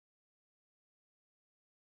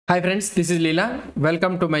Hi friends, this is Leela.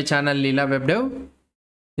 Welcome to my channel leelawebdev.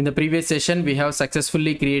 In the previous session, we have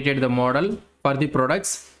successfully created the model for the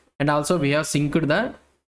products and also we have synced the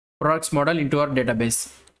products model into our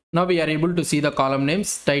database. Now we are able to see the column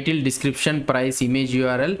names, title, description, price, image,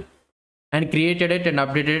 URL, and created it and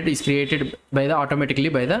updated it is created by the automatically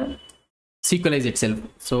by the Sequelize itself.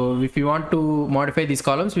 So if you want to modify these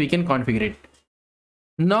columns, we can configure it.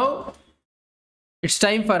 Now it's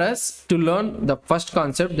time for us to learn the first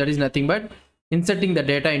concept, that is nothing but inserting the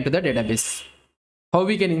data into the database. How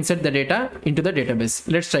we can insert the data into the database?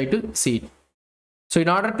 Let's try to see it. So in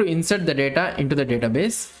order to insert the data into the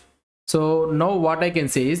database, so now what I can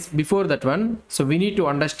say is before that one, so we need to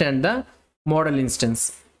understand the model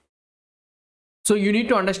instance. So you need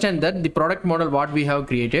to understand that the product model what we have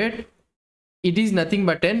created, it is nothing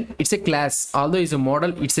but it's a class. Although it's a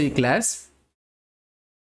model, it's a class.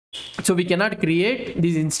 So we cannot create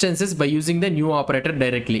these instances by using the new operator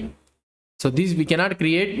directly. So this we cannot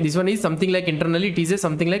create. This one is something like internally it is a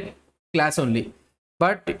something like class only.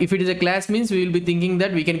 But if it is a class means we will be thinking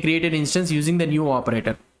that we can create an instance using the new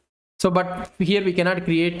operator. So but here we cannot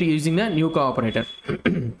create using the new operator.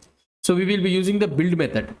 So we will be using the build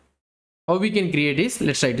method. How we can create is,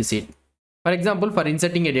 let's try to see it. For example, for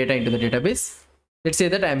inserting a data into the database, let's say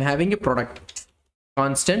that I am having a product,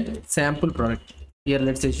 constant sample product. Here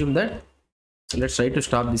let's assume that, so let's try to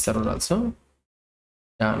stop this server also.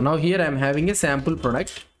 Now here I am having a sample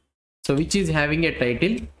product, so which is having a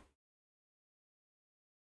title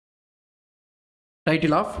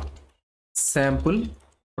of sample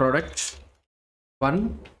product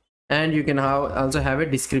 1, and you can also have a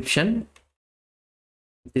description,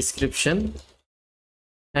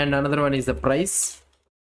 and another one is the price.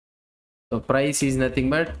 So price is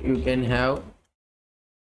nothing but you can have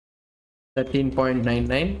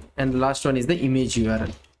 13.99, and the last one is the image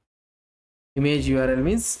URL. Image URL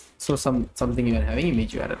means so something you are having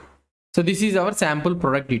image URL. So this is our sample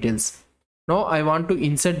product details. Now I want to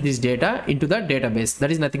insert this data into the database, that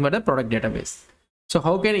is nothing but the product database. So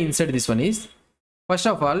how can I insert this one is, first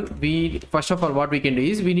of all what we can do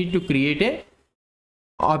is we need to create a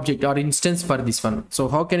object or instance for this one. So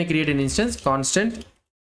how can I create an instance? Constant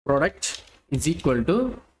product is equal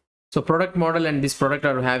to, so product model and this product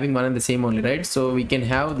are having one and the same only, right? So we can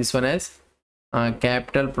have this one as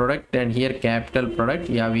capital product and here capital product.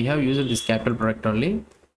 Yeah, we have used this capital product only.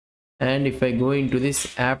 And if I go into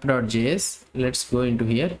this app.js, let's go into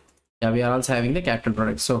here. Yeah, we are also having the capital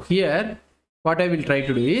product. So here what I will try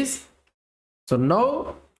to do is, so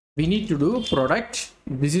now we need to do product.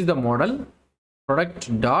 This is the model,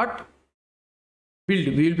 product dot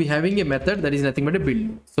build. We will be having a method that is nothing but a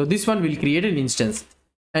build. So this one will create an instance.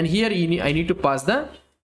 And here I need to pass the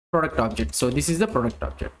product object. So this is the product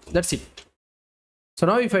object. That's it. So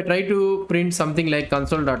now if I try to print something like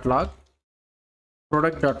console.log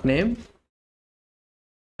product.name,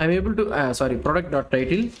 I'm able to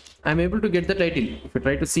product.title, I'm able to get the title. If I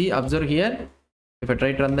try to see, observe here, if I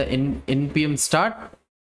try to run the npm start,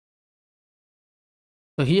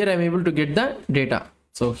 so here I'm able to get the data.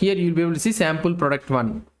 So here you'll be able to see sample product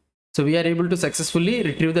 1. So we are able to successfully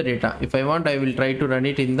retrieve the data. If I want, I will try to run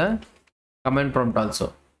it in the command prompt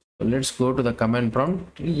also. So let's go to the command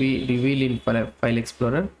prompt. We reveal in file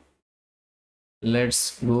explorer.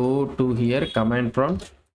 Let's go to here command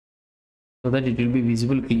prompt so that it will be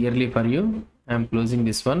visible clearly for you. I'm closing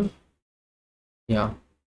this one. Yeah.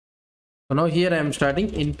 So now here I am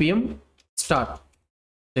starting npm start.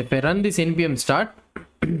 If I run this npm start,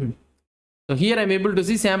 so here I'm able to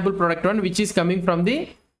see sample product 1, which is coming from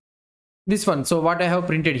this one. So what I have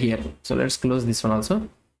printed here, so let's close this one also.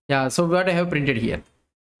 Yeah, so what I have printed here,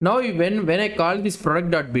 now when I call this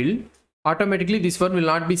product.build, automatically this one will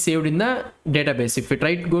not be saved in the database. If we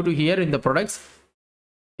try to go to here in the products,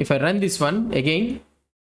 if I run this one again,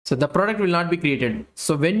 so the product will not be created.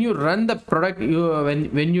 So when you run the product,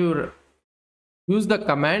 when you use the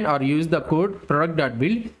command or use the code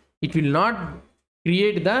product.build, it will not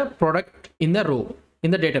create the product in the row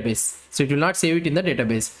in the database. So it will not save it in the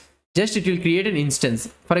database. Just it will create an instance.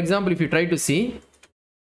 For example, if you try to see,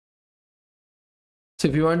 so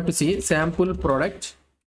if you want to see sample product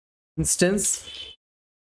instance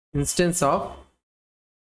of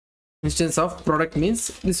product means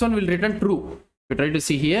this one will return true. If you try to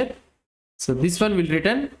see here, so this one will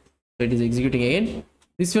return, so it is executing again,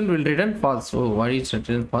 this one will return false. Oh, why is it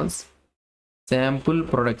return false? Sample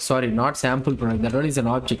product, sorry, not sample product, that one is an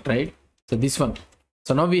object, right? So this one,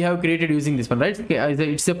 so now we have created using this one, right?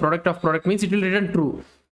 It's a product of product means it will return true.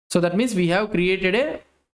 So that means we have created a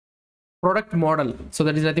product model. So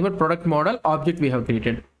that is nothing but product model object we have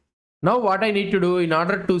created. Now what I need to do in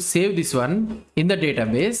order to save this one in the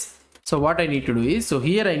database, so what I need to do is, so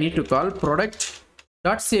here I need to call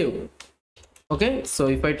product.save. Okay, so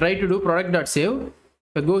if I try to do product.save, if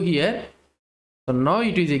I go here, so now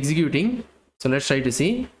it is executing. So let's try to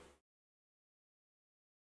see.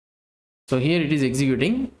 So here it is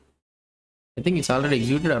executing. I think it's already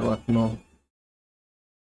executed or what? No.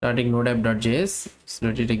 Starting node.js, so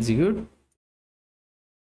let it execute.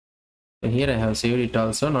 So here I have saved it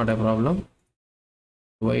also, not a problem.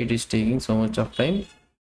 Why it is taking so much of time?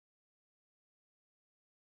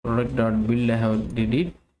 Product.build I have did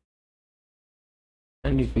it.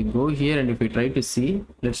 And if we go here and if we try to see,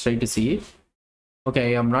 let's try to see it.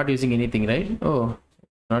 Okay, I am not using anything, right? Oh,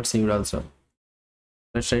 not saved also.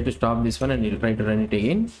 Let's try to stop this one and we'll try to run it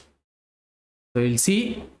again. So we'll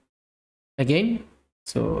see again.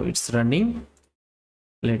 So it's running.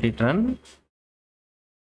 Let it run.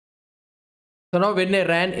 So now when I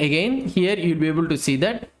ran again, here you'll be able to see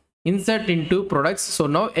that insert into products. So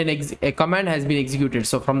now a command has been executed.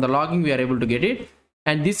 So from the logging we are able to get it,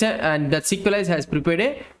 and this and that Sequelize has prepared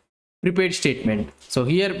a prepared statement. So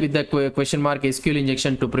here with the question mark SQL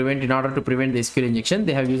injection to prevent, in order to prevent the SQL injection,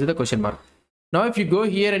 they have used the question mark. Now if you go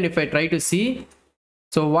here and if I try to see,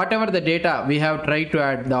 so whatever the data we have tried to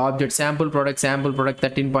add, the object sample product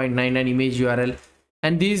 13.99 image URL,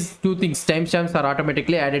 and these two things, timestamps, are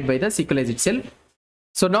automatically added by the Sequelize itself.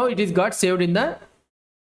 So now it is got saved in the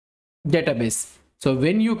database. So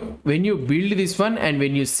when you build this one and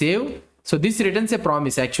when you save, so this returns a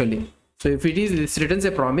promise actually. So if it is, this returns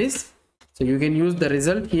a promise. So you can use the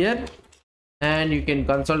result here and you can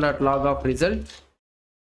console.log of result,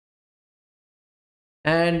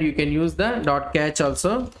 and you can use the .catch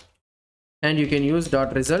also, and you can use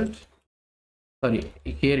 .result. Sorry,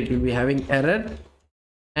 here it will be having error,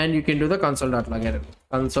 and you can do the console.log error,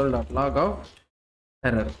 console.log of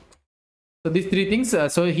error. So these three things.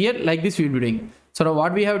 So here like this we will be doing. So now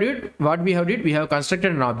what we have did, we have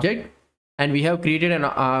constructed an object and we have created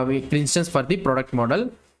an instance for the product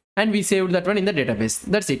model, and we saved that one in the database.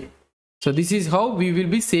 That's it. So this is how we will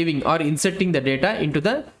be saving or inserting the data into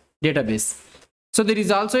the database. So there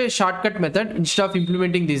is also a shortcut method. Instead of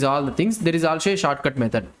implementing these all the things, there is also a shortcut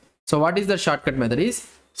method. So what is the shortcut method is,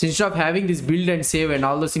 so instead of having this build and save and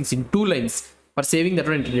all those things in 2 lines for saving that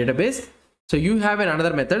one into database, so you have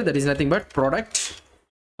another method that is nothing but product.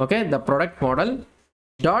 Okay, the product model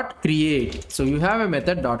dot create. So you have a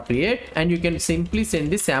method dot create, and you can simply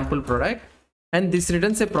send the sample product, and this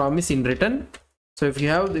returns a promise in return. So if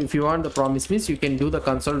you want the promise means, you can do the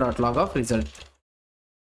console.log of result,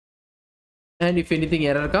 and if anything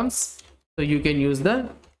error comes, so you can use the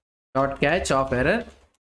 .catch of error,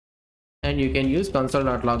 and you can use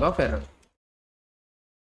console.log of error.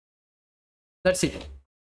 That's it.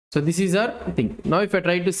 So this is our thing. Now if I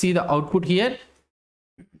try to see the output here,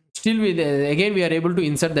 still again we are able to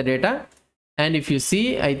insert the data, and if you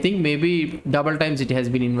see, I think maybe double times it has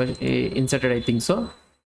been inserted, I think so.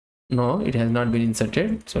 No, it has not been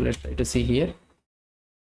inserted. So let's try to see here.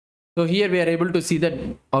 So here we are able to see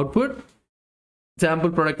the output. Sample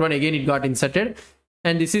product one, again it got inserted,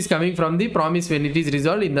 and this is coming from the promise. When it is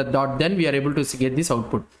resolved in the dot, then we are able to get this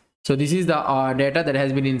output. So this is the data that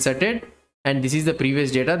has been inserted, and this is the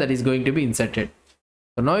previous data that is going to be inserted.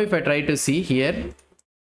 So now if I try to see here,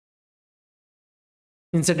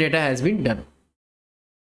 insert data has been done.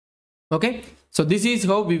 Okay, so this is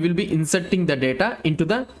how we will be inserting the data into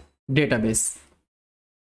the database.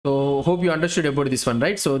 So hope you understood about this one,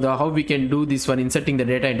 right? So how we can do this one, inserting the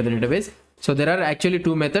data into the database. So there are actually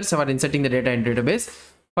 2 methods for inserting the data into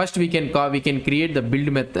database. First, we can create the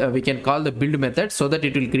build method. We can call the build method, so that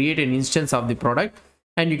it will create an instance of the product,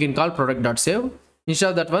 and you can call product.save. Instead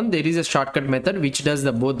of that one, there is a shortcut method which does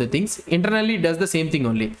both the things. Internally it does the same thing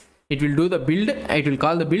only. It will do the build, it will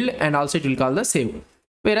call the build, and also it will call the save.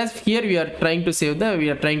 Whereas here we are trying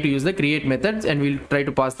to use the create methods, and we'll try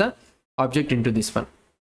to pass the object into this one.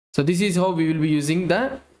 So this is how we will be using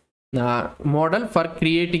the model for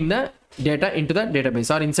creating the data into the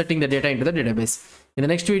database, or inserting the data into the database. In the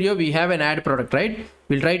next video we have an add product, right?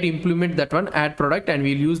 We'll try to implement that one, add product, and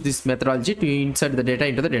we'll use this methodology to insert the data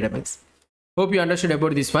into the database. Hope you understood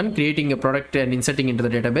about this one, creating a product and inserting into the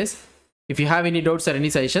database. If you have any doubts or any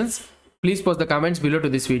suggestions, please post the comments below to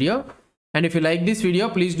this video. And if you like this video,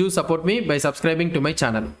 please do support me by subscribing to my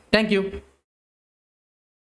channel. Thank you.